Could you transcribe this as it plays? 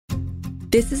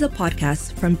This is a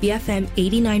podcast from BFM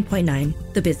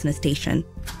 89.9, the business station.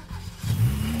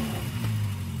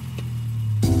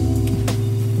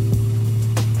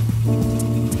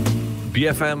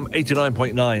 BFM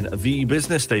 89.9, the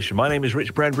business station. My name is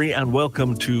Rich Bradbury and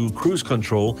welcome to Cruise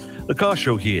Control, the car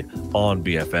show here on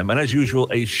BFM. And as usual,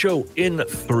 a show in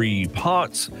 3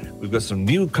 parts. We've got some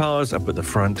new cars up at the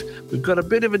front. We've got a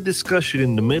bit of a discussion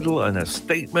in the middle and a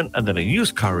statement and then a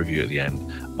used car review at the end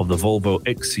of the Volvo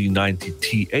XC90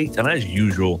 T8. And as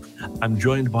usual, I'm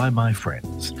joined by my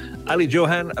friends, Ali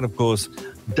Johan and of course,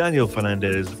 Daniel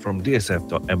Fernandez from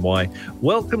DSF.my.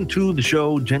 Welcome to the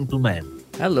show, gentlemen.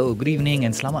 Hello, good evening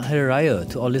and Selamat Hari Raya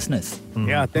to all listeners.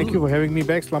 Yeah, thank you for having me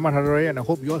back. Selamat Hari Raya, and I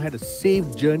hope you all had a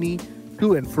safe journey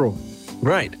to and fro.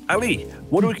 Right. Ali,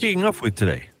 what are we kicking off with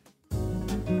today?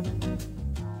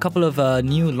 Couple of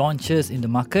new launches in the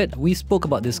market. We spoke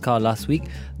about this car last week,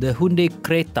 the Hyundai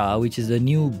Creta, which is the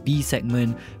new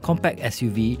B-segment compact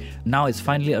SUV. Now it's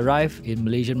finally arrived in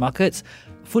Malaysian markets.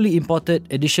 Fully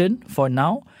imported edition for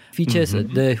now. Features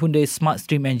the Hyundai Smart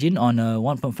Stream engine on a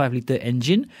 1.5-litre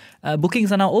engine. Bookings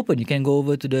are now open. You can go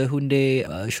over to the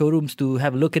Hyundai showrooms to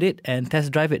have a look at it and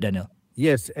test drive it, Daniel.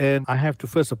 Yes, and I have to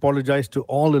first apologize to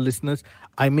all the listeners.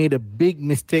 I made a big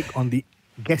mistake on the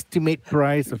guesstimate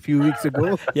price a few weeks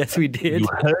ago. Yes, we did. You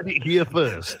heard it here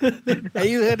first.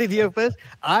 You heard it here first.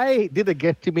 I did a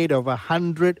guesstimate of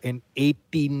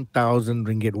 118,000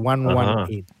 ringgit,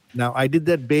 118. Now, I did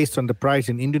that based on the price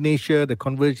in Indonesia, the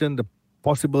conversion, the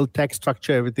possible tax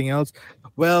structure, everything else.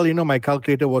 Well, my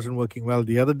calculator wasn't working well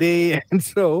the other day. And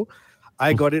so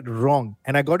I got it wrong.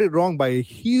 And I got it wrong by a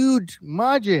huge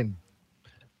margin.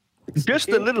 Just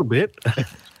a little bit.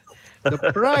 The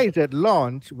price at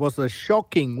launch was a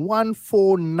shocking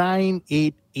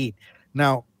 14988.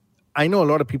 Now, I know a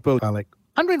lot of people are like,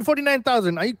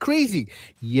 149,000, are you crazy?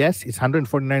 Yes, it's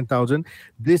 149,000.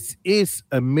 This is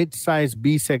a mid-size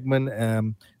B-segment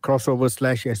crossover /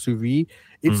 SUV.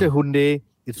 It's a Hyundai.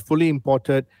 It's fully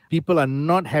imported. People are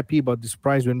not happy about this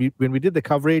price. When we did the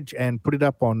coverage and put it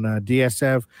up on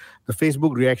DSF, the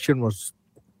Facebook reaction was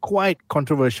quite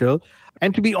controversial.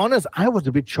 And to be honest, I was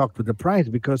a bit shocked with the price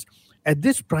because at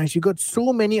this price, you got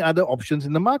so many other options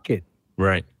in the market.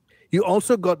 Right. You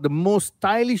also got the most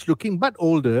stylish looking but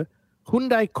older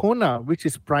Hyundai Kona, which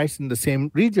is priced in the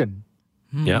same region.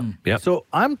 Yeah. So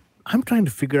I'm trying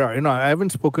to figure out, I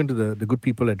haven't spoken to the good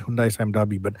people at Hyundai Sime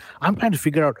Darby, but I'm trying to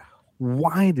figure out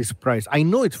why this price. I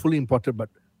know it's fully imported, but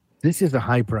this is a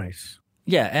high price.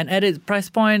 Yeah, and at its price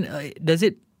point, does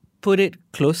it put it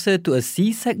closer to a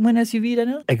C-segment SUV,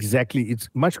 Daniel? Exactly. It's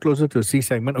much closer to a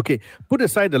C-segment. Okay, put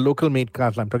aside the local made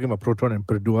cars. I'm talking about Proton and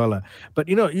Perodua. But,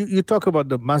 you talk about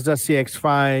the Mazda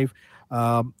CX-5,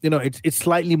 it's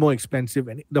slightly more expensive,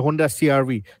 and the Honda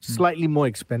CR-V slightly more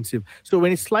expensive. So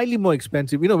when it's slightly more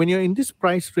expensive, when you're in this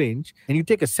price range and you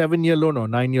take a 7-year loan or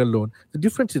 9-year loan, the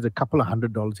difference is a couple of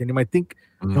 $100, and you might think,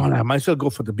 I might as well go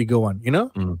for the bigger one.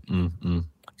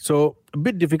 So a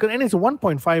bit difficult, and it's a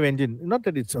 1.5 engine. Not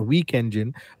that it's a weak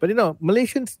engine, but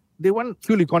Malaysians, they want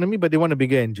fuel economy, but they want a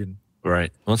bigger engine.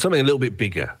 Right. Well, something a little bit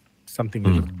bigger. Something a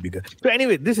little bit bigger. So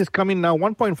anyway, this is coming now.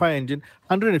 1.5 engine,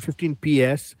 115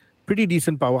 PS. Pretty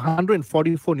decent power,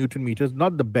 144 Newton meters,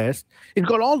 not the best. It's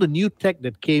got all the new tech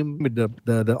that came with the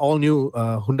all-new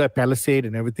Hyundai Palisade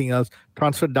and everything else,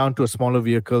 transferred down to a smaller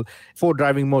vehicle. 4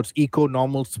 driving modes, Eco,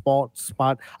 Normal, Sport,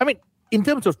 Smart. I mean, in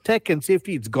terms of tech and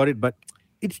safety, it's got it, but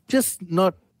it's just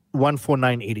not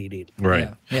 149,888.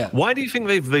 Right. Yeah. Why do you think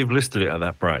they've listed it at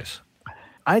that price?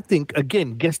 I think,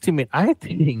 again, guesstimate,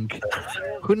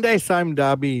 Hyundai Sime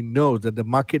Darby knows that the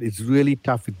market is really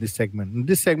tough in this segment. In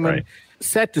this segment,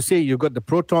 sad to say, you've got the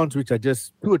Protons, which are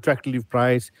just too attractively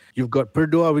priced. You've got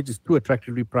Perodua, which is too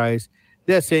attractively priced.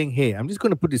 They're saying, hey, I'm just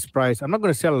going to put this price. I'm not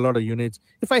going to sell a lot of units.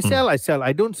 If I sell, I sell.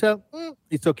 I don't sell,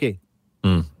 it's okay.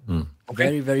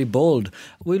 Very, very bold.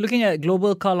 We're looking at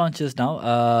global car launches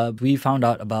now. We found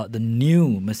out about the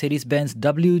new Mercedes-Benz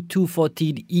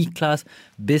W214 E-Class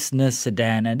business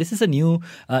sedan. And this is a new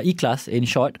E-Class in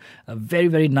short. A very,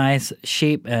 very nice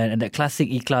shape and that classic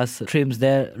E-Class trims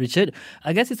there, Richard.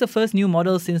 I guess it's the first new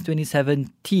model since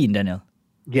 2017, Daniel.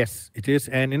 Yes, it is.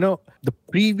 And, the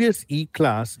previous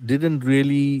E-Class didn't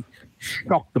really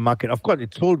shock the market. Of course,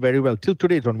 it sold very well. Till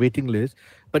today, it's on waiting list.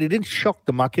 But it didn't shock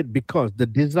the market because the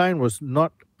design was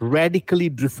not radically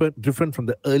different from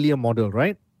the earlier model,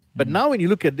 right? But now when you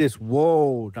look at this,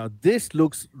 whoa, now this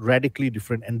looks radically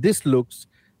different. And this looks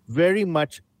very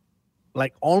much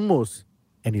like almost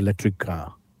an electric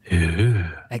car.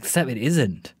 Except it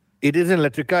isn't. It is an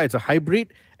electric car. It's a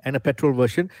hybrid and a petrol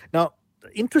version. Now,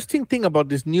 the interesting thing about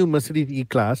this new Mercedes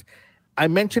E-Class, I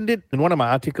mentioned it in one of my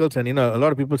articles, and a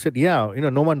lot of people said, yeah,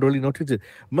 no one really noticed it.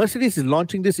 Mercedes is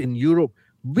launching this in Europe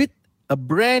with a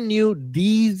brand new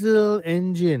diesel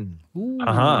engine.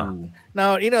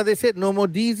 Now, they said no more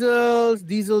diesels,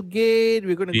 Dieselgate,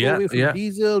 we're going to go away from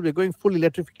diesel, we're going full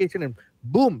electrification, and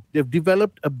boom, they've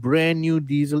developed a brand new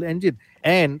diesel engine.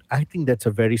 And I think that's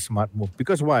a very smart move.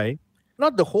 Because why?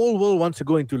 Not the whole world wants to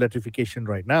go into electrification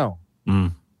right now.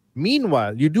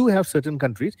 Meanwhile, you do have certain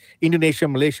countries, Indonesia,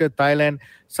 Malaysia, Thailand,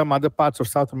 some other parts of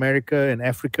South America and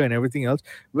Africa and everything else,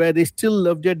 where they still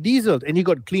love their diesels. And you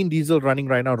got clean diesel running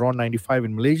right now, RON 95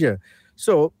 in Malaysia.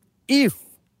 So if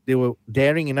they were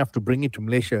daring enough to bring it to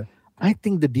Malaysia, I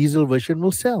think the diesel version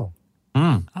will sell.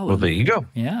 Well, there you go.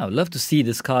 Yeah, I would love to see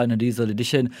this car in a diesel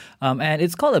edition. And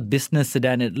it's called a business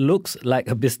sedan. It looks like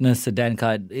a business sedan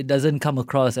car. It doesn't come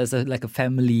across as like a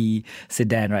family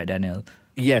sedan, right, Daniel?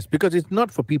 Yes, because it's not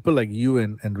for people like you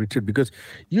and Richard, because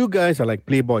you guys are like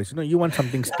playboys. You want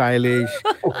something stylish,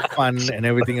 fun, and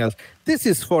everything else. This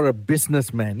is for a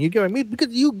businessman. You get what I mean?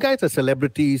 Because you guys are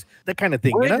celebrities, that kind of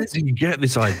thing. Where did you get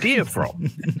this idea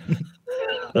from?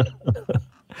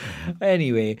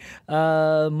 Anyway,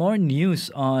 more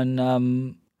news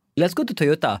on... let's go to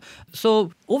Toyota.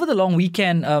 So, over the long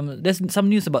weekend, there's some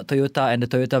news about Toyota and the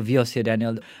Toyota Vios here,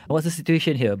 Daniel. What's the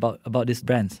situation here about these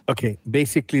brands? Okay,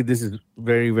 basically, this is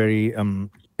very, very,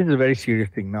 this is a very serious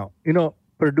thing. Now,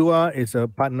 Perodua is a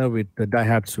partner with the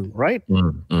Daihatsu, right?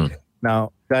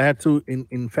 Now, Daihatsu,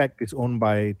 in fact, is owned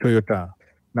by Toyota.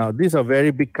 Now, these are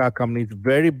very big car companies,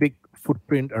 very big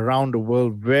footprint around the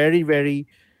world, very, very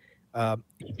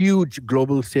huge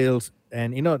global sales.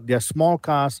 And, their small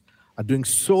cars are doing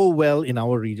so well in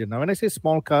our region. Now, when I say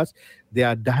small cars, they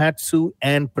are Daihatsu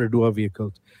and Perodua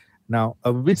vehicles. Now,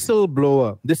 a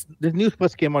whistleblower, this news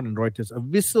first came out in Reuters, a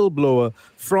whistleblower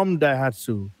from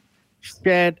Daihatsu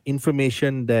shared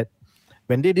information that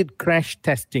when they did crash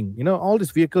testing, all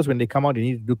these vehicles, when they come out, they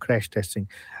need to do crash testing.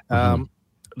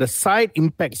 The side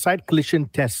collision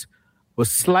test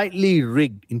was slightly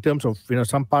rigged in terms of,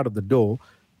 some part of the door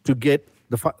to get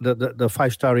the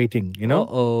 5-star rating,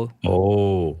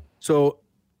 Oh. So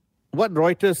what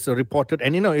Reuters reported,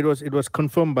 and it was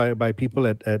confirmed by people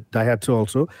at Daihatsu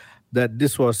also, that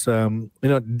this was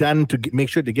done to make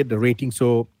sure they get the rating,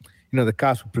 so the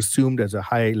cars were presumed as a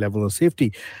high level of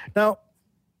safety. Now,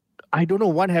 I don't know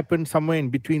what happened somewhere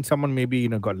in between. Someone maybe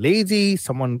got lazy,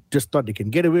 someone just thought they can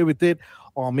get away with it,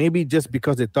 or maybe just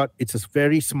because they thought it's a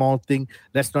very small thing,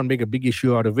 let's not make a big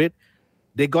issue out of it.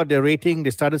 They got their rating,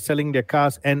 they started selling their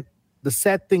cars, and the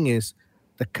sad thing is,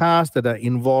 the cars that are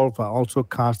involved are also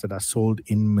cars that are sold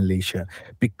in Malaysia,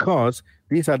 because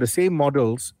these are the same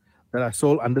models that are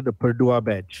sold under the Perodua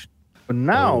badge. But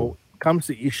now comes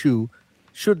the issue,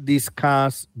 should these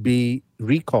cars be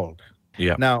recalled?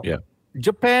 Now,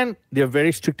 Japan, they're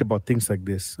very strict about things like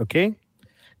this, okay?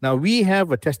 Now, we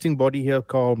have a testing body here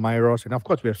called Myros, and of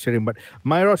course we have Serim, but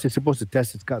Myros is supposed to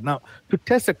test its car. Now, to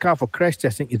test a car for crash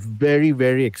testing is very,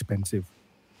 very expensive.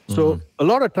 So a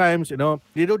lot of times,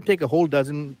 they don't take a whole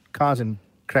dozen cars and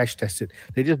crash test it.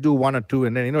 They just do one or two,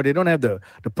 and then, they don't have the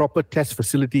proper test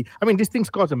facility. I mean, these things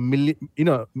cost couple of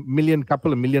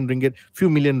million ringgit, few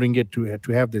million ringgit to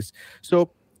have this.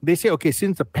 So they say, okay,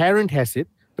 since the parent has it,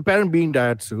 the parent being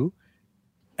Daihatsu,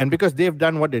 and because they've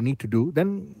done what they need to do,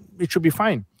 then it should be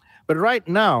fine. But right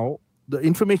now, the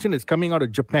information that's coming out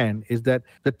of Japan is that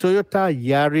the Toyota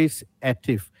Yaris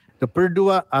Active, the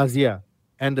Perodua Asia,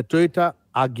 and the Toyota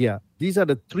Agya, these are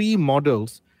the three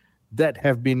models that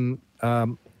have been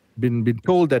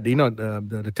told that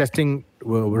the testing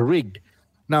were rigged.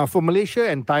 Now, for Malaysia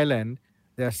and Thailand,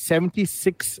 there are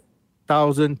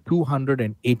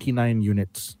 76,289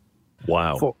 units.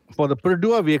 Wow. For the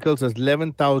Perodua vehicles, there's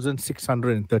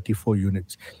 11,634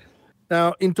 units.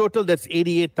 Now, in total, that's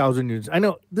 88,000 units. I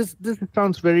know this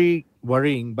sounds very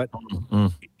worrying, but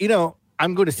I'm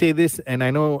going to say this, and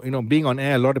I know being on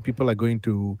air, a lot of people are going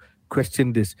to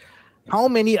question this. How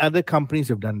many other companies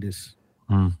have done this?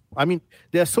 I mean,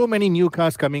 there are so many new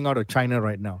cars coming out of China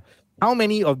right now. How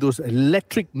many of those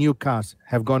electric new cars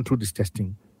have gone through this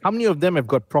testing? How many of them have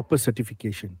got proper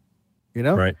certification?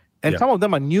 Right. And some of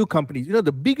them are new companies.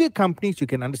 The bigger companies, you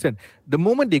can understand, the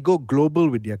moment they go global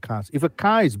with their cars, if a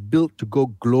car is built to go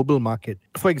global market,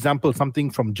 for example, something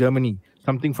from Germany,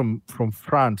 something from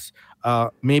France,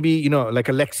 maybe, like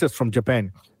a Lexus from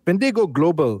Japan, when they go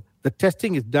global, the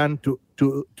testing is done to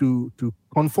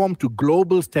conform to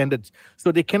global standards.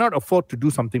 So they cannot afford to do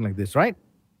something like this, right?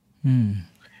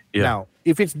 Now,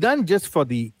 if it's done just for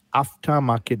the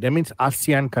aftermarket, that means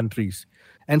ASEAN countries,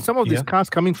 And some of these cars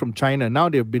coming from China, now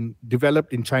they've been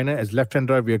developed in China as left-hand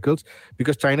drive vehicles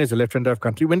because China is a left-hand drive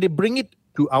country. When they bring it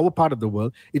to our part of the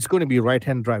world, it's going to be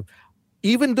right-hand drive.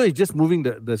 Even though it's just moving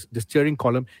the steering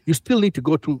column, you still need to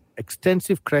go through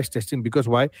extensive crash testing because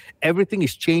why? Everything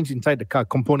is changed inside the car,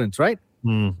 components, right?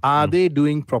 Are they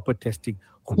doing proper testing?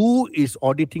 Who is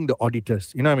auditing the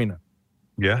auditors? You know what I mean?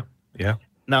 Yeah.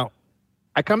 Now,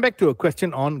 I come back to a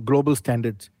question on global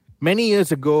standards. Many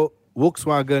years ago,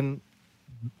 Volkswagen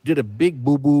did a big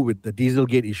boo-boo with the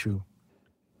Dieselgate issue.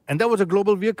 And that was a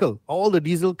global vehicle. All the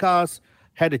diesel cars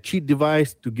had a cheat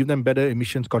device to give them better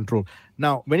emissions control.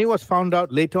 Now, when it was found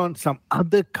out later on, some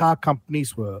other car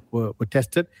companies were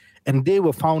tested, and they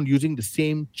were found using the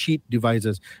same cheat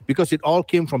devices because it all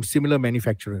came from similar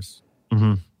manufacturers.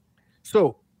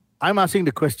 So I'm asking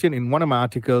the question in one of my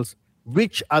articles,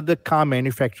 which other car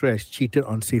manufacturer has cheated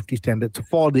on safety standards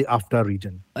for the AFTA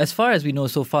region? As far as we know,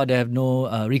 so far, there have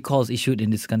no recalls issued in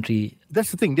this country.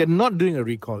 That's the thing. They're not doing a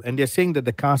recall, and they're saying that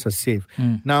the cars are safe.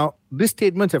 Now, these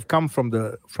statements have come from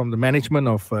the management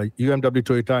of UMW,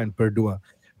 Toyota, and Perodua.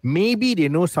 Maybe they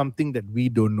know something that we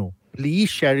don't know. Please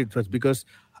share it with us because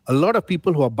a lot of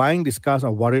people who are buying these cars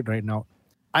are worried right now.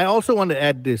 I also want to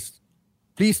add this.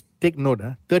 Please take note.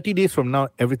 30 days from now,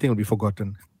 everything will be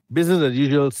forgotten. Business as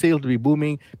usual, sales will be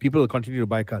booming, people will continue to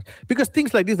buy cars. Because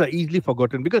things like this are easily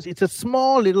forgotten because it's a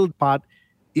small little part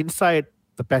inside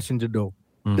the passenger door.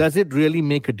 Does it really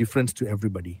make a difference to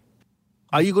everybody?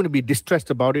 Are you going to be distressed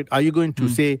about it? Are you going to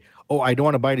say, oh, I don't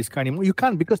want to buy this car anymore? You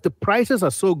can't because the prices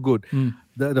are so good.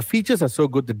 The features are so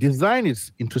good. The design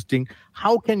is interesting.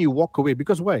 How can you walk away?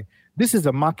 Because why? This is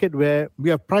a market where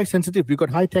we are price sensitive. We've got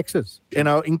high taxes and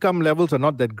our income levels are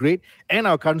not that great and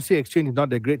our currency exchange is not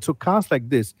that great. So cars like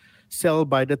this sell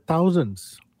by the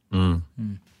thousands.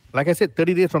 Like I said,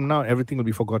 30 days from now, everything will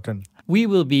be forgotten. We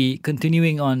will be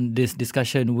continuing on this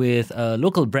discussion with a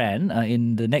local brand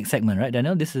in the next segment, right,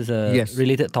 Daniel? This is a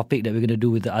related topic that we're going to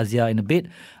do with the Asia in a bit.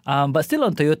 But still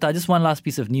on Toyota, just one last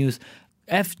piece of news.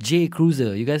 FJ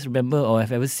Cruiser. You guys remember or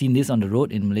have ever seen this on the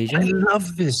road in Malaysia? I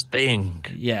love this thing.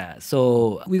 Yeah.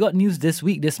 So we got news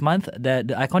this month, that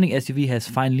the iconic SUV has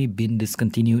finally been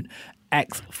discontinued,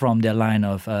 axed from their line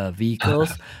of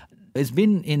vehicles. It's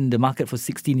been in the market for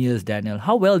 16 years, Daniel.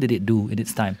 How well did it do in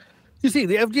its time? You see,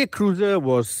 the FJ Cruiser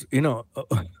was, to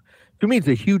me, it's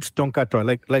a huge Tonka toy.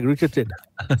 Like Richard said,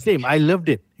 same. I loved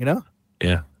it,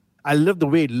 Yeah. I love the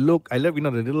way it looked. I love, the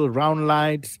little round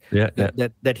lights,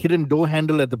 that hidden door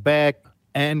handle at the back.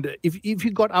 And if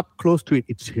you got up close to it,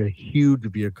 it's a huge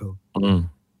vehicle.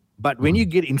 But when you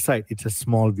get inside, it's a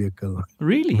small vehicle.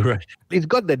 Really? Right. It's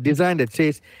got that design that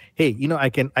says, hey, I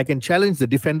can challenge the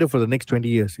Defender for the next 20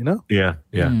 years, Yeah.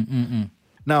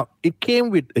 Now, it came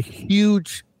with a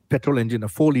huge petrol engine, a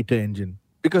 4-liter engine,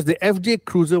 because the FJ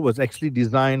Cruiser was actually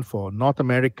designed for North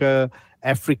America,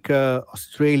 Africa,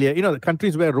 Australia, the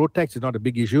countries where road tax is not a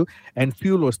big issue and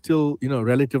fuel was still,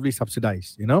 relatively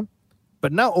subsidized,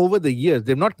 But now over the years,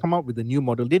 they've not come out with a new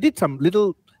model. They did some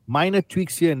little minor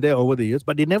tweaks here and there over the years,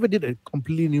 but they never did a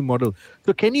completely new model.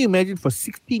 So can you imagine for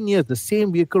 16 years, the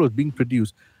same vehicle was being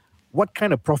produced? What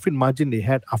kind of profit margin they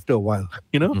had after a while,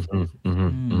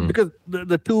 Because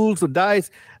the tools, the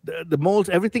dies, the molds,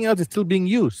 everything else is still being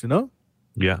used,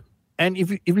 Yeah. And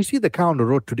if you see the car on the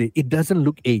road today, it doesn't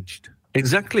look aged.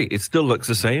 Exactly. It still looks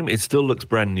the same. It still looks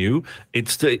brand new.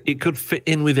 It could fit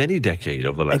in with any decade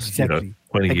of the last 20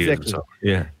 years or so.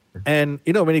 Yeah. And,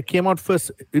 when it came out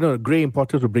first, grey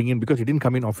importers were bringing in because it didn't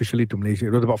come in officially to Malaysia.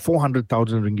 It was about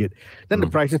 400,000 ringgit. Then the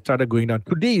prices started going down.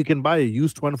 Today, you can buy a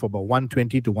used one for about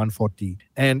 120 to 140.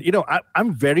 And,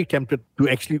 I'm very tempted to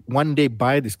actually one day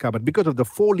buy this car. But because of the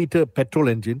 4-liter petrol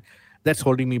engine, that's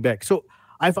holding me back. So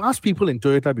I've asked people in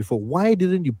Toyota before, why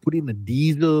didn't you put in a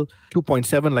diesel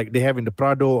 2.7 like they have in the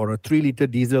Prado or a 3-liter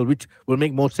diesel, which will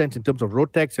make more sense in terms of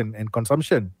road tax and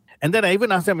consumption? And then I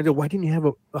even asked them, why didn't you have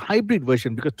a hybrid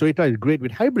version? Because Toyota is great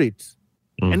with hybrids.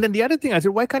 And then the other thing, I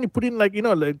said, why can't you put in like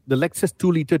the Lexus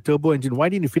 2-liter turbo engine? Why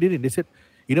didn't you fit it in? They said,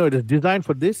 it was designed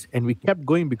for this. And we kept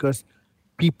going because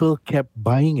people kept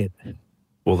buying it.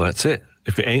 Well, that's it.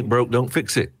 If it ain't broke, don't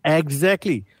fix it.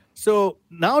 Exactly. So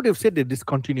now they've said they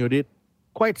discontinued it.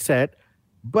 Quite sad.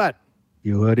 But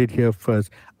you heard it here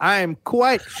first. I am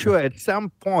quite sure at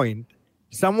some point,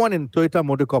 someone in Toyota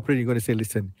Motor Corporation is going to say,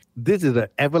 listen, this is an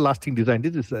everlasting design.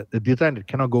 This is a design that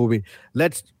cannot go away.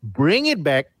 Let's bring it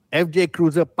back, FJ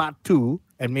Cruiser Part 2,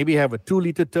 and maybe have a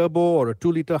 2-liter turbo or a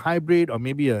 2-liter hybrid or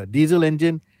maybe a diesel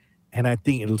engine. And I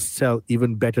think it'll sell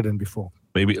even better than before.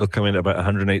 Maybe it'll come in at about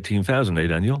 118,000,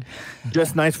 Daniel?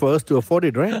 Just nice for us to afford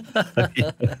it, right?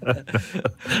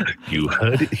 You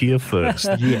heard it here first.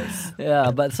 Yes.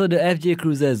 Yeah, but so the FJ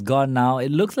Cruiser is gone now.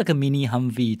 It looks like a mini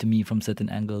Humvee to me from certain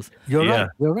angles. You're Yeah, right.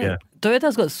 You're right. yeah.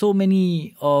 Toyota's got so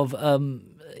many of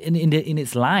in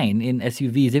its line in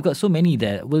SUVs. They've got so many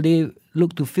there. Will they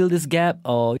look to fill this gap,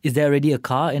 or is there already a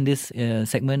car in this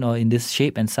segment or in this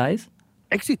shape and size?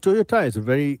 Actually, Toyota is a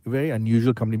very, very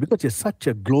unusual company because it's such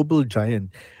a global giant.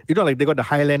 You know, like they got the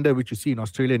Highlander, which you see in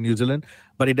Australia and New Zealand,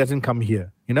 but it doesn't come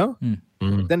here, you know?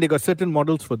 Then they got certain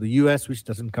models for the US, which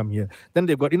doesn't come here. Then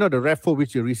they've got, the RAV4,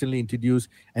 which they recently introduced.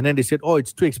 And then they said, oh,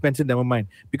 it's too expensive, never mind.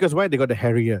 Because why? They got the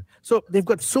Harrier. So they've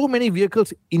got so many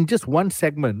vehicles in just one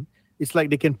segment. It's like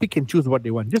they can pick and choose what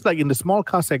they want. Just like in the small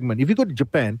car segment. If you go to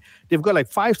Japan, they've got like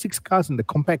 5-6 cars in the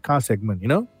compact car segment,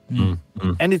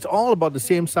 And it's all about the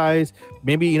same size,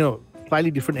 maybe,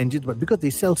 slightly different engines. But because they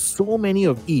sell so many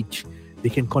of each, they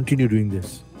can continue doing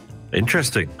this.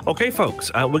 Interesting. Okay,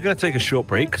 folks, we're going to take a short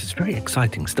break because it's very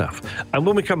exciting stuff. And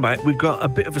when we come back, we've got a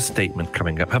bit of a statement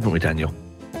coming up, haven't we, Daniel?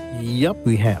 Yep,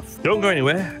 we have. Don't go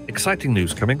anywhere. Exciting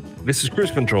news coming. This is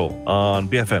Cruise Control on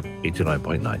BFM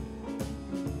 89.9.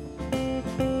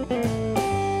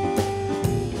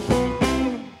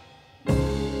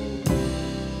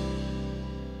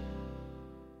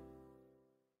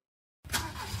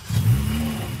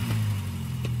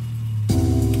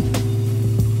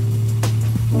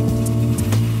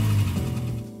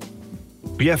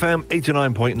 BFM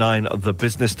 89.9, the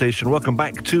business station. Welcome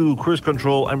back to Cruise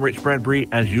Control. I'm Rich Bradbury,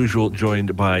 as usual,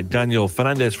 joined by Daniel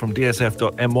Fernandez from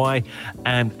DSF.my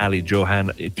and Ali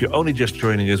Johan. If you're only just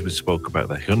joining us, we spoke about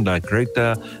the Hyundai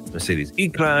Creta, Mercedes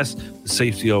E-Class, the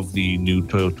safety of the new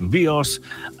Toyota Vios.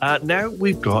 Now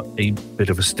we've got a bit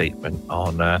of a statement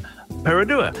on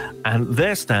Perodua and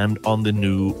their stand on the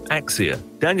new Axia.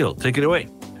 Daniel, take it away.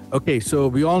 Okay, so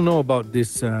we all know about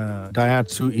this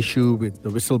Daihatsu issue with the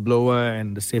whistleblower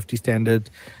and the safety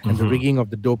standards and the rigging of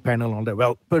the door panel and all that.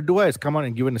 Well, Perodua has come out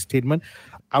and given a statement.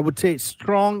 I would say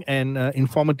strong and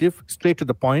informative, straight to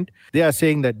the point. They are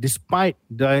saying that despite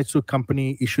Daihatsu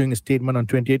company issuing a statement on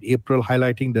 28 April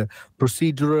highlighting the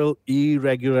procedural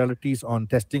irregularities on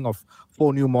testing of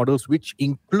 4 new models, which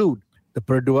include the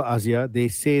Perodua Asia, they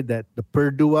say that the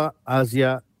Perodua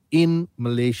Asia in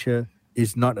Malaysia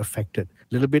is not affected.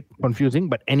 A little bit confusing,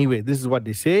 but anyway, this is what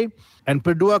they say. And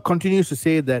Perodua continues to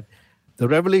say that the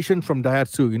revelation from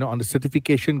Daihatsu, on the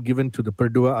certification given to the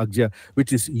Perodua Asia,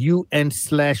 which is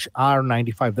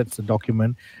UN/R95, that's the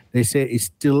document, they say is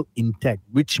still intact,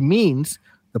 which means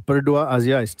the Perodua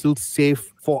Asia is still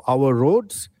safe for our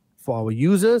roads, for our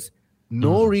users.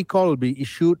 No recall will be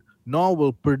issued, nor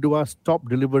will Perodua stop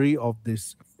delivery of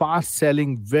this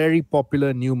fast-selling, very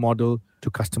popular new model to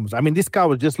customers. I mean, this car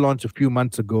was just launched a few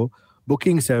months ago.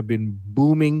 Bookings have been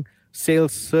booming,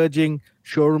 sales surging,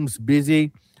 showrooms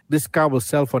busy. This car will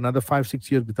sell for another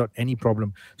 5-6 years without any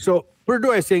problem. So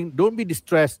Perodua is saying, don't be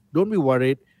distressed, don't be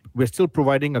worried. We're still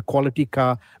providing a quality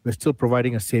car. We're still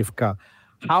providing a safe car.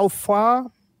 How far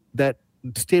that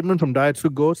statement from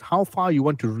Daihatsu goes, how far you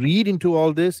want to read into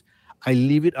all this, I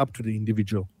leave it up to the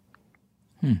individual.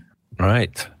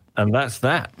 Right. And that's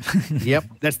that. Yep,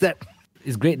 that's that.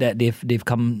 It's great that they've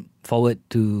come forward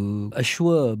to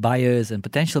assure buyers and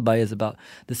potential buyers about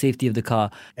the safety of the car.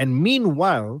 And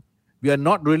meanwhile, we are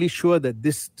not really sure that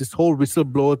this whole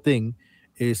whistleblower thing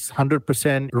is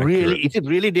 100% really. Is it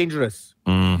really dangerous?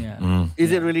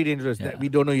 Is it really dangerous? That we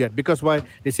don't know yet. Because why?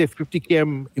 They say 50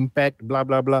 km impact, blah,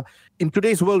 blah, blah. In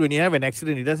today's world, when you have an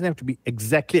accident, it doesn't have to be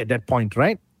exactly at that point,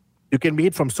 right? You can be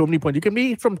hit from so many points. You can be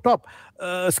hit from top.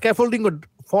 Scaffolding would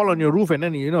fall on your roof and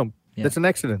then, that's an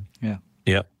accident. Yeah.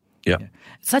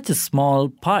 Such a small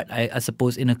part, I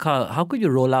suppose, in a car. How could you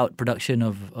roll out production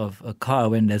of a car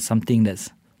when there's something that's,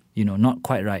 not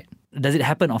quite right? Does it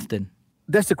happen often?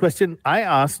 That's the question I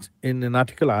asked in an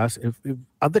article. I asked if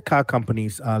other car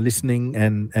companies are listening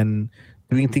and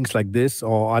doing things like this,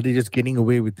 or are they just getting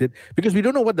away with it? Because we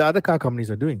don't know what the other car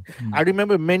companies are doing. I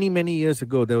remember many, many years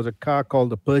ago, there was a car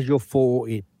called the Peugeot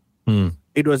 408.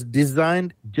 It was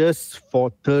designed just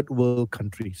for third world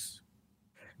countries.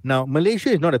 Now,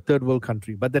 Malaysia is not a third world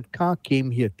country, but that car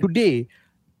came here. Today,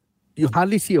 you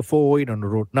hardly see a 408 on the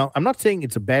road. Now, I'm not saying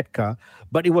it's a bad car,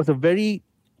 but it was a very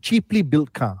cheaply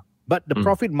built car. But the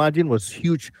profit margin was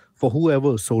huge for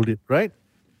whoever sold it, right?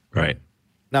 Right.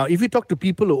 Now, if you talk to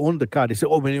people who owned the car, they say,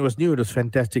 oh, when it was new, it was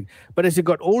fantastic. But as it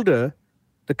got older,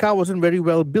 the car wasn't very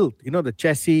well built. The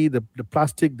chassis, the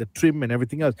plastic, the trim and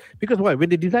everything else. Because why? When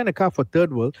they design a car for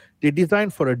third world, they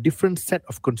design for a different set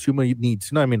of consumer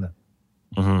needs. You know what I mean?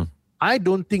 I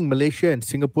don't think Malaysia and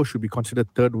Singapore should be considered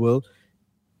third world.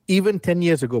 even 10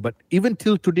 years ago. But even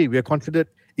till today, we are considered,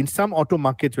 in some auto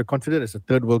markets, we're considered as a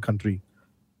third world country.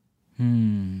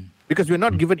 Because we're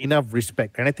not given enough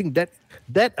respect. And I think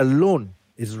that alone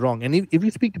is wrong. And if you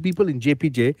speak to people in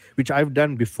JPJ, which I've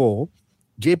done before,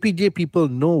 JPJ people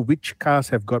know which cars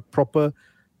have got proper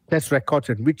test records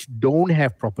and which don't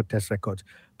have proper test records.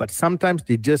 But sometimes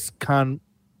they just can't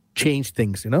change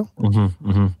things,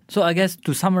 So I guess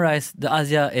to summarize, the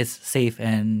Asia is safe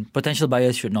and potential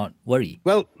buyers should not worry.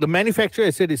 Well, the manufacturer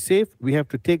has said it's safe. We have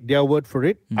to take their word for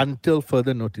it until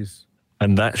further notice.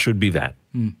 And that should be that.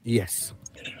 Yes.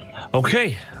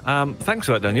 Okay, thanks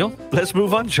for that, Daniel. Let's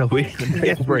move on, shall we?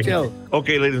 Yes, we shall.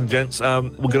 Okay, ladies and gents, we're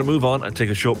going to move on and take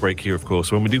a short break here, of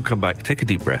course. When we do come back, take a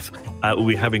deep breath. We'll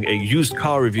be having a used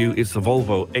car review. It's the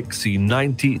Volvo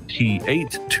XC90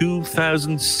 T8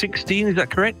 2016, is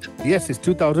that correct? Yes, it's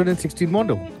 2016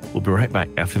 model. We'll be right back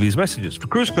after these messages for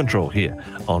Cruise Control here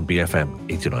on BFM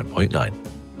 89.9.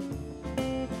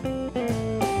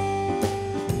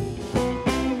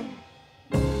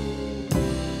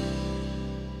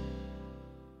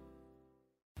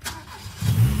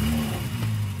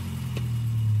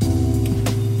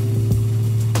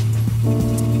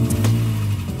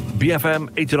 BFM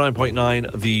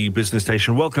 89.9, the business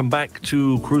station. Welcome back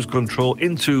to Cruise Control,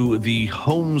 into the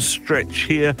home stretch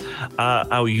here.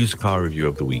 Our used car review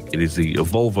of the week. It is the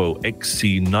Volvo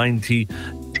XC90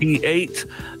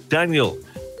 T8. Daniel,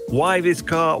 why this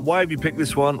car? Why have you picked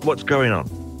this one? What's going on?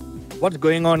 What's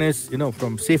going on is,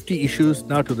 from safety issues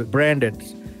now to the brand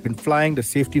that's been flying the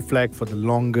safety flag for the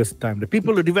longest time. The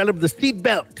people who developed the seat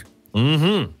belt.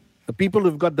 Mm-hmm. The people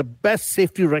who've got the best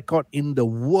safety record in the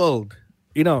world.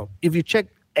 If you check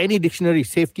any dictionary,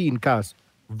 safety in cars,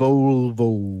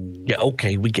 Volvo. Yeah,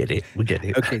 okay, we get it.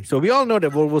 Okay, so we all know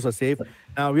that Volvos are safe.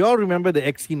 Now, we all remember the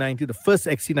XC90, the first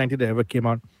XC90 that ever came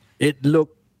out. It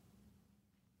looked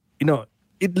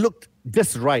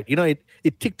just right.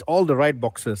 It ticked all the right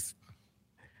boxes.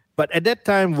 But at that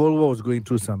time, Volvo was going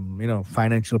through some,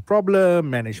 financial problem,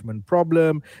 management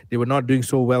problem. They were not doing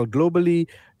so well globally.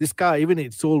 This car, even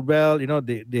it sold well,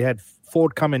 they had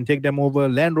Ford come and take them over,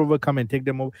 Land Rover come and take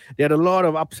them over. They had a lot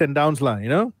of ups and downs,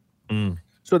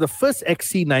 So the first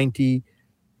XC90,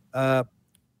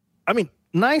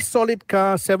 nice solid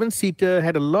car, 7-seater,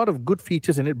 had a lot of good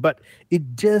features in it, but it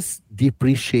just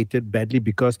depreciated badly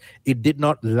because it did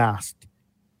not last.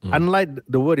 Unlike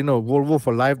the word, Volvo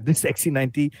for life, this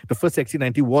XC90, the first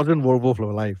XC90 wasn't Volvo for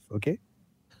life, okay?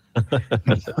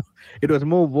 It was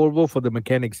more Volvo for the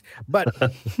mechanics. But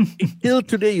till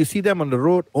today, you see them on the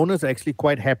road. Owners are actually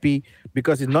quite happy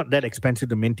because it's not that expensive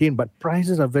to maintain, but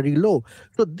prices are very low.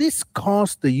 So this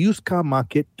caused the used car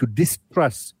market to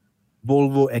distrust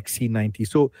Volvo XC90.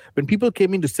 So when people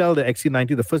came in to sell the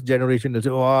XC90, the first generation, they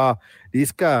say,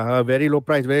 this car, very low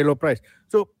price.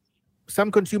 So some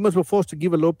consumers were forced to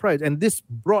give a low price, and this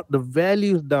brought the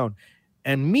values down.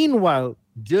 And meanwhile,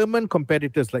 German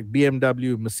competitors like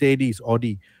BMW, Mercedes,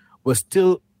 Audi were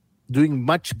still doing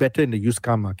much better in the used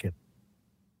car market.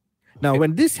 Now,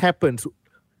 when this happens,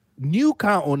 new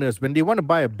car owners, when they want to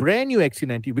buy a brand new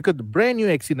XC90, because the brand new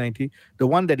XC90, the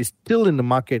one that is still in the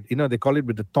market, they call it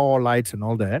with the Thor lights and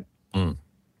all that. When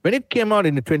it came out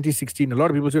in 2016, a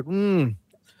lot of people said,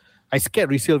 I scared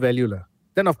resale value.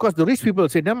 Then, of course, the rich people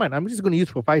say, never mind, I'm just going to use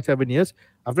for 5-7 years.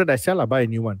 After that, I sell, I buy a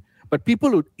new one. But people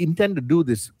who intend to do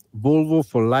this Volvo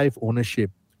for life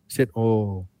ownership said,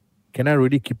 can I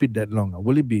really keep it that long?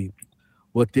 Will it be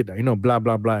worth it? Blah,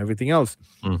 blah, blah, everything else.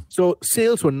 So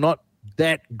sales were not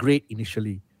that great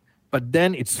initially. But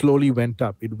then it slowly went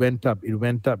up. It went up.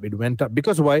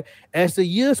 Because why? As the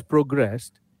years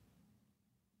progressed,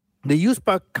 the used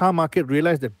car market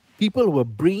realized that people who were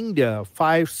bringing their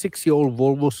 5-6-year-old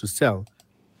Volvos to sell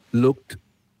looked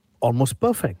almost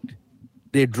perfect.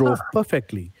 They drove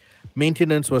perfectly.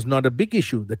 Maintenance was not a big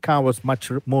issue. The car was much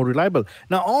more reliable.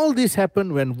 Now, all this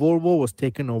happened when Volvo was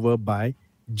taken over by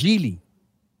Geely.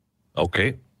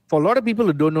 Okay. For a lot of people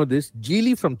who don't know this,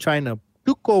 Geely from China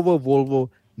took over Volvo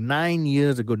 10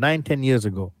 years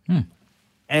ago.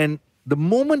 And the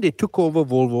moment they took over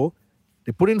Volvo,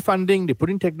 they put in funding, they put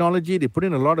in technology, they put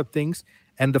in a lot of things.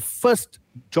 And the first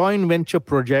joint venture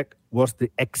project was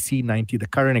the XC90, the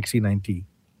current XC90.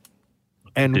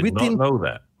 And Did not know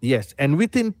that. Yes. And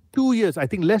within 2 years, I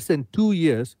think less than 2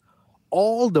 years,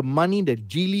 all the money that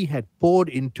Geely had poured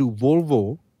into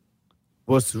Volvo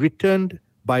was returned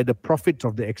by the profits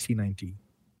of the XC90.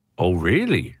 Oh,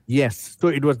 really? Yes. So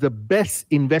it was the best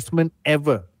investment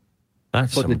ever.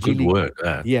 That's for some the good Geely. work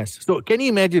there. Yes. So can you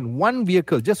imagine one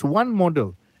vehicle, just one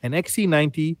model, an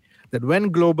XC90 that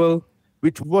went global,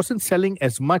 which wasn't selling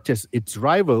as much as its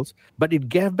rivals, but it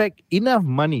gave back enough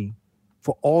money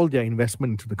for all their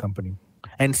investment into the company.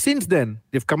 And since then,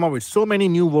 they've come up with so many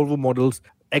new Volvo models,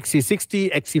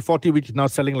 XC60, XC40, which is now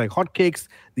selling like hotcakes,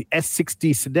 the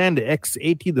S60 sedan, the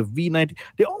X80, the V90.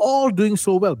 They're all doing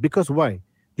so well. Because why?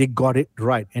 They got it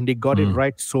right, and they got it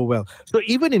right so well. So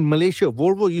even in Malaysia,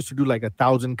 Volvo used to do like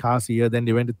 1,000 cars a year. Then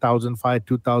they went to 1,005,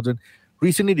 2,000.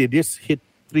 Recently, they just hit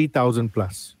 3,000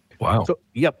 plus. Wow.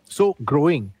 So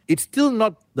growing. It's still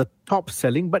not the top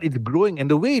selling, but it's growing.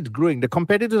 And the way it's growing, the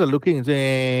competitors are looking and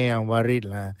saying, I'm worried.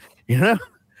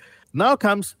 Now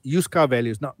comes used car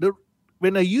values. Now,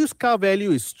 when a used car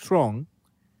value is strong,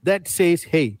 that says,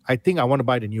 hey, I think I want to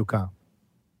buy the new car.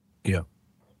 Yeah.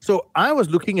 So I was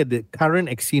looking at the current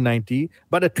XC90,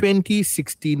 but a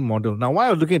 2016 model. Now, while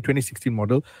I was looking at 2016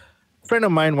 model, a friend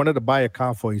of mine wanted to buy a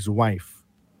car for his wife.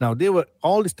 Now, they were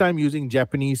all this time using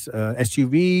Japanese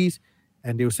SUVs,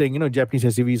 and they were saying, Japanese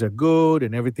SUVs are good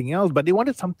and everything else, but they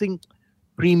wanted something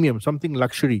premium, something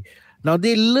luxury. Now,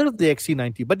 they love the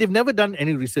XC90, but they've never done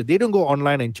any research. They don't go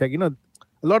online and check. A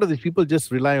lot of these people just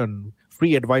rely on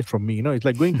free advice from me. It's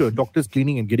like going to a doctor's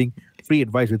clinic and getting free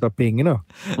advice without paying,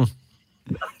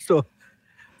 So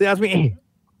they asked me, hey,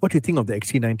 what do you think of the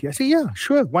XC90? I said, yeah,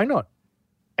 sure, why not?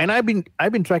 And I've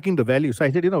been tracking the value. So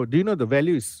I said, do you know the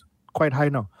value is quite high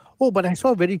now? Oh, but I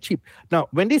saw very cheap. Now,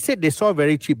 when they said they saw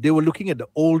very cheap, they were looking at the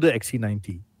older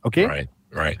XC90. Okay?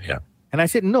 Right, yeah. And I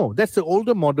said, no, that's the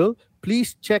older model.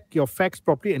 Please check your facts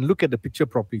properly and look at the picture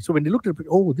properly. So when they looked at it,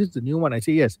 oh, this is the new one. I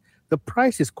say, yes, the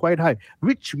price is quite high,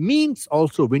 which means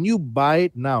also when you buy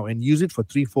it now and use it for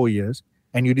 3-4 years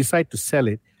and you decide to sell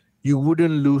it, you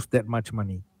wouldn't lose that much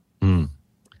money.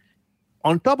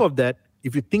 On top of that,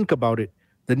 if you think about it,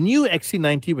 the new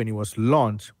XC90 when it was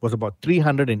launched was about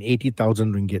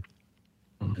 380,000 ringgit.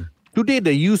 Today,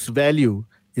 the used value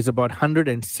is about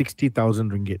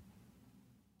 160,000 ringgit.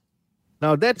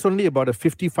 Now, that's only about a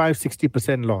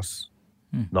 55-60% loss.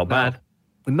 Not bad.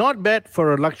 Not bad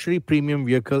for a luxury premium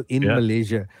vehicle in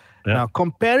Malaysia. Yeah. Now,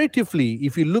 comparatively,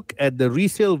 if you look at the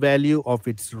resale value of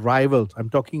its rivals, I'm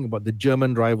talking about the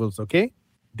German rivals, okay?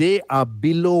 They are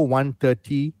below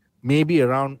 130, maybe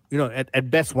around, at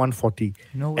best 140.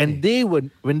 No way. And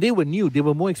when they were new, they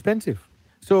were more expensive.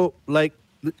 So, like,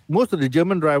 most of the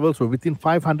German rivals were within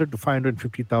 500 to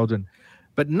 550,000.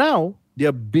 But now, they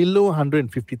are below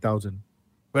 150,000.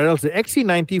 Whereas the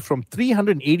XC90 from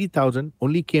 380,000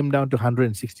 only came down to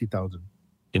 160,000.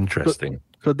 Interesting.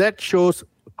 So that shows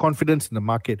confidence in the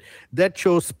market. That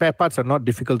shows spare parts are not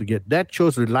difficult to get. That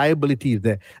shows reliability is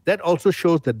there. That also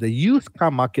shows that the used car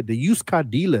market, the used car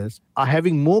dealers are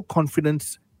having more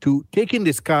confidence to take in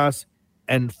these cars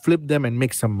and flip them and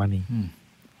make some money.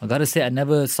 I gotta say, I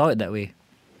never saw it that way.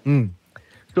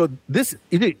 So this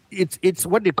it's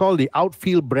what they call the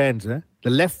outfield brands, the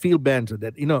left field brands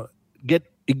that get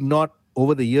ignored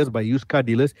over the years by used car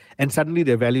dealers, and suddenly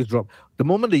their values drop. The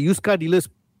moment the used car dealers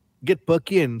get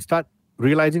perky and start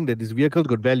realizing that this vehicle's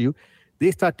got value,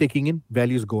 they start taking in,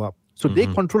 values go up. So they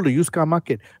control the used car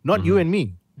market, not you and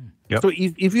me. Yep. So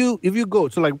if you go,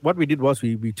 so like what we did was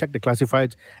we checked the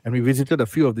classifieds and we visited a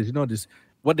few of these, this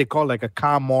what they call like a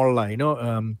car mall,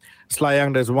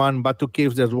 Selayang there's one, Batu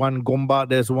Caves there's one, Gombak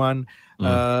there's one,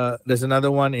 there's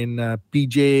another one in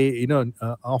PJ,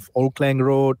 off Old Klang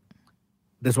Road.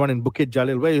 There's one in Bukit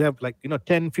Jalil where you have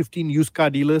 10, 15 used car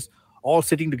dealers all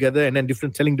sitting together and then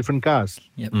selling different cars.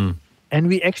 Yep. And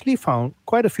we actually found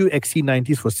quite a few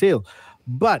XC90s for sale.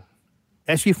 But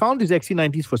as we found these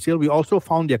XC90s for sale, we also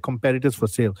found their competitors for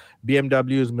sale.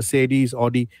 BMWs, Mercedes,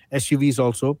 Audi, SUVs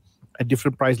also at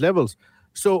different price levels.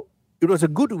 So it was a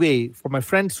good way for my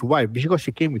friend's wife, because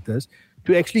she came with us,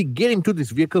 to actually get into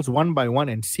these vehicles one by one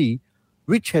and see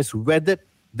which has weathered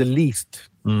the least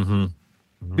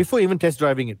before even test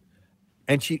driving it.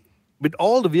 And with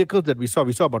all the vehicles that we saw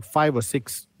about 5 or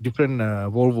 6 different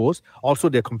Volvos, also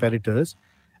their competitors.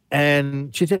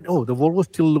 And she said, the Volvos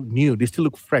still look new. They still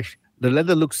look fresh. The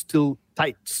leather looks still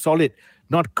tight, solid,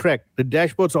 not cracked. The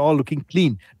dashboards are all looking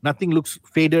clean. Nothing looks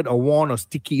faded or worn or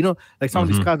sticky. Like some of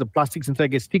these cars, the plastics inside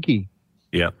get sticky.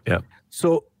 Yeah.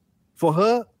 So for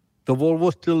her, the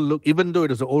Volvo still look, even though it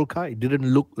was an old car, it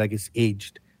didn't look like it's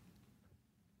aged.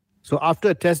 So after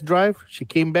a test drive, she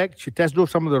came back. She test drove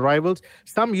some of the rivals.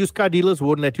 Some used car dealers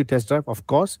won't let you test drive, of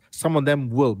course. Some of them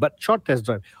will, but short test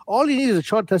drive. All you need is a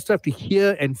short test drive to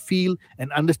hear and feel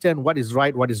and understand what is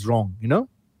right, what is wrong,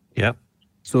 Yeah.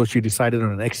 So she decided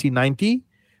on an XC90.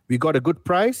 We got a good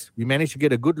price. We managed to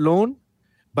get a good loan.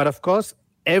 But of course,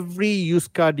 every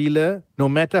used car dealer, no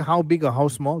matter how big or how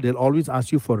small, they'll always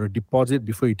ask you for a deposit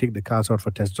before you take the cars out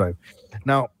for test drive.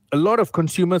 Now, a lot of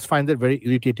consumers find that very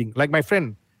irritating. Like my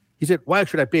friend, he said, why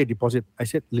should I pay a deposit? I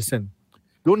said, listen,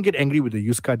 don't get angry with the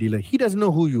used car dealer. He doesn't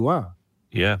know who you are.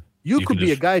 Yeah. You could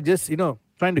be a guy just,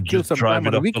 trying to kill some time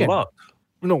on a weekend.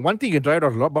 One thing you can drive it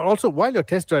off a lot, but also while you're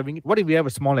test driving it, what if we have a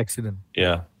small accident?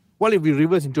 Yeah. What if we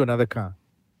reverse into another car?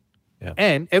 Yeah.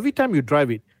 And every time you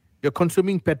drive it, you're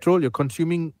consuming petrol, you're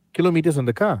consuming kilometers on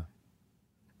the car.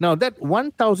 Now, that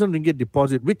 1,000 ringgit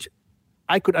deposit, which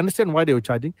I could understand why they were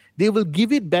charging, they will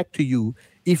give it back to you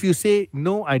if you say,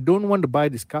 no, I don't want to buy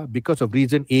this car because of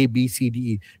reason A, B, C, D,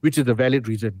 E, which is a valid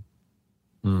reason.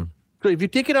 So if you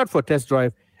take it out for a test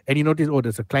drive and you notice,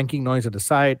 there's a clanking noise at the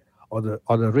side, or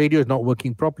the radio is not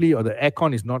working properly, or the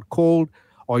aircon is not cold,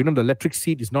 or, the electric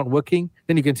seat is not working,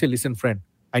 then you can say, listen, friend,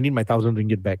 I need my 1,000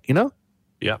 ringgit back,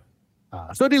 Yeah.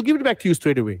 So they'll give it back to you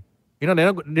straight away. They're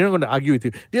not going to argue with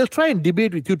you. They'll try and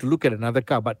debate with you to look at another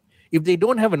car. But if they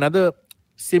don't have another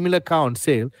similar car on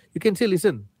sale, you can say,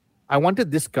 listen, I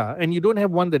wanted this car and you don't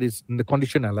have one that is in the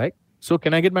condition I like. So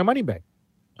can I get my money back?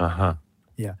 Uh-huh.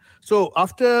 Yeah. So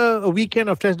after a weekend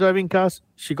of test driving cars,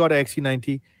 she got an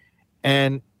XC90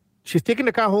 and she's taken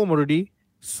the car home already.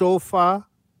 So far,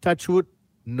 touch wood,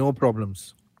 no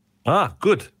problems. Ah,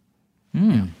 good.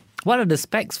 What are the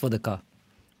specs for the car?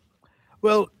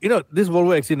 Well, this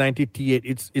Volvo XC90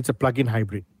 T8, it's a plug-in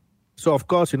hybrid. So, of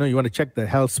course, you want to check the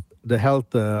health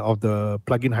of the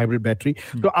plug-in hybrid battery.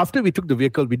 So, after we took the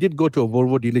vehicle, we did go to a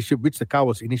Volvo dealership, which the car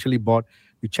was initially bought.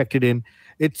 We checked it in.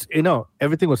 It's,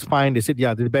 everything was fine. They said,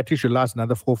 yeah, the battery should last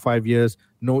another 4-5 years.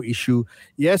 No issue.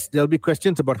 Yes, there'll be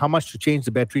questions about how much to change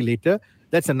the battery later.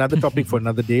 That's another topic for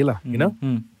another day,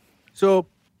 So,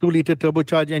 2-liter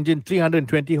turbocharged engine,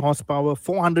 320 horsepower,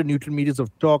 400 Newton meters of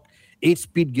torque,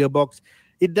 8-speed gearbox.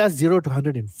 It does 0 to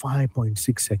 100 in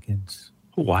 5.6 seconds.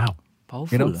 Oh, wow.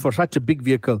 Powerful. For such a big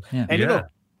vehicle. Yeah. And,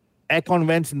 aircon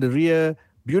vents in the rear,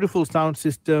 beautiful sound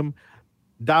system,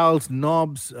 dials,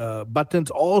 knobs, buttons,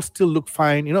 all still look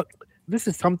fine. This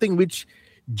is something which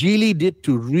Geely did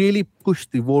to really push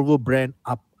the Volvo brand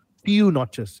up few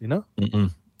notches,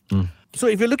 So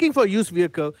if you're looking for a used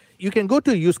vehicle, you can go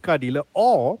to a used car dealer,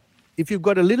 or if you've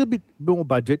got a little bit more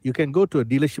budget, you can go to a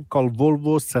dealership called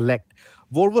Volvo Select.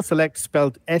 Volvo Select,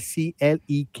 spelled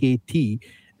SELEKT,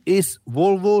 is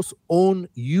Volvo's own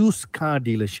used car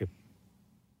dealership.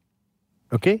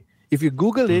 Okay? If you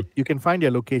Google it, you can find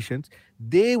their locations.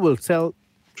 They will sell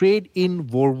trade-in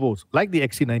Volvos, like the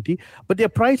XC90, but their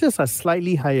prices are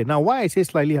slightly higher. Now, why I say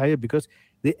slightly higher? Because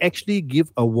they actually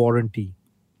give a warranty.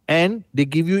 And they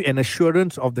give you an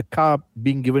assurance of the car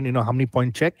being given, how many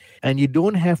point check. And you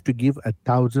don't have to give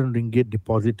 1,000 ringgit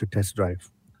deposit to test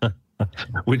drive.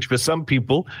 Which for some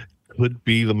people could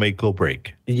be the make or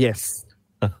break. Yes.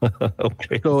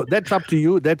 Okay. So that's up to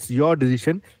you. That's your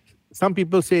decision. Some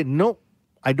people say, no,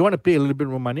 I don't want to pay a little bit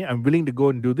more money. I'm willing to go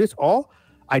and do this. Or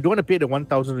I don't want to pay the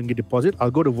 1,000 ringgit deposit.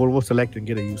 I'll go to Volvo Select and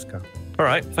get a used car. All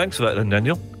right. Thanks for that then,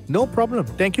 Daniel. No problem.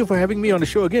 Thank you for having me on the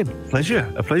show again. A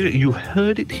pleasure. You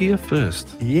heard it here first.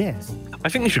 Yes. I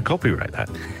think you should copyright that.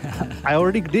 I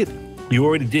already did. You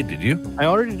already did you? I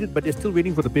already did, but they're still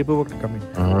waiting for the paperwork to come in.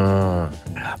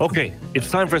 Okay,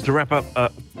 it's time for us to wrap up,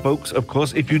 folks. Of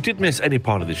course, if you did miss any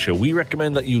part of this show, we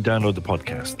recommend that you download the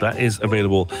podcast. That is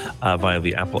available via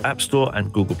the Apple App Store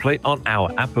and Google Play on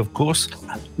our app, of course.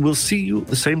 We'll see you at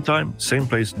the same time, same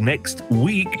place next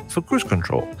week for Cruise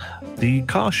Control, the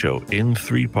car show in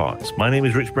 3 parts. My name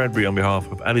is Rich Bradbury on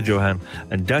behalf of Ali Johan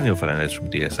and Daniel Fernandez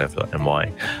from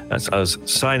DSF.NY. That's us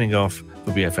signing off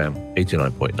for BFM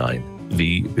 89.9.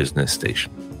 The business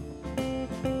station.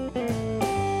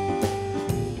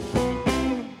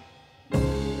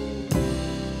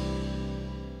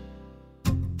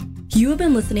 You have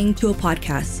been listening to a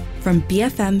podcast from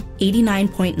BFM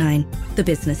 89.9, the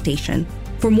business station.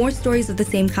 For more stories of the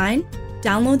same kind,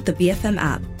 download the BFM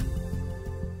app.